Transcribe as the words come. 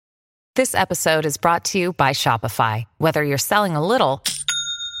This episode is brought to you by Shopify. Whether you're selling a little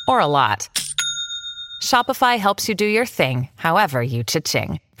or a lot, Shopify helps you do your thing, however you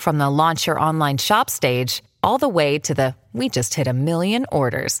cha-ching. From the launch your online shop stage, all the way to the we just hit 1 million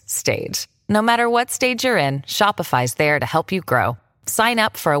orders stage. No matter what stage you're in, Shopify's there to help you grow. Sign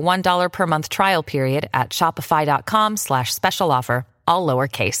up for a $1 per month trial period at shopify.com/special offer, all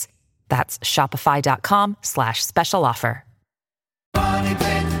lowercase. That's shopify.com/special offer.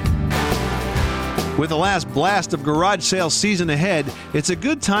 With the last blast of garage sale season ahead, it's a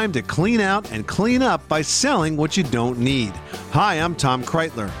good time to clean out and clean up by selling what you don't need. Hi, I'm Tom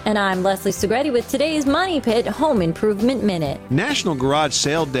Kreitler. And I'm Leslie Segretti with today's Money Pit Home Improvement Minute. National Garage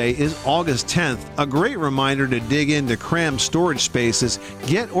Sale Day is August 10th, a great reminder to dig into crammed storage spaces,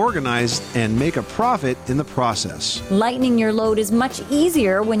 get organized, and make a profit in the process. Lightening your load is much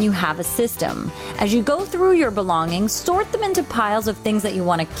easier when you have a system. As you go through your belongings, sort them into piles of things that you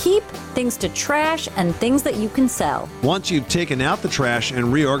want to keep, things to trash, and things that you can sell. Once you've taken out the trash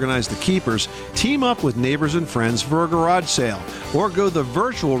and reorganized the keepers, team up with neighbors and friends for a garage sale, or go the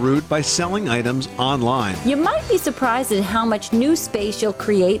virtual route by selling items online. You might be surprised at how much new space you'll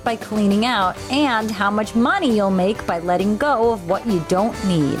create by cleaning out and how much money you'll make by letting go of what you don't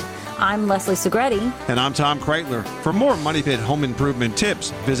need. I'm Leslie Segretti. And I'm Tom Kreitler. For more Money Pit home improvement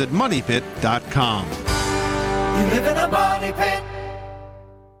tips, visit MoneyPit.com. You live in a money pit.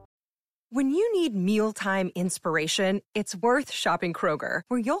 When you need mealtime inspiration, it's worth shopping Kroger,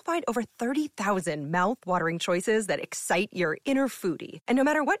 where you'll find over 30,000 mouth-watering choices that excite your inner foodie. And no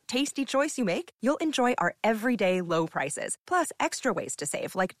matter what tasty choice you make, you'll enjoy our everyday low prices, plus extra ways to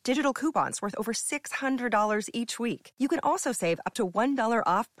save, like digital coupons worth over $600 each week. You can also save up to $1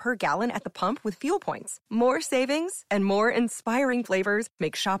 off per gallon at the pump with fuel points. More savings and more inspiring flavors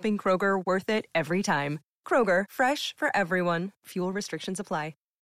make shopping Kroger worth it every time. Kroger, fresh for everyone. Fuel restrictions apply.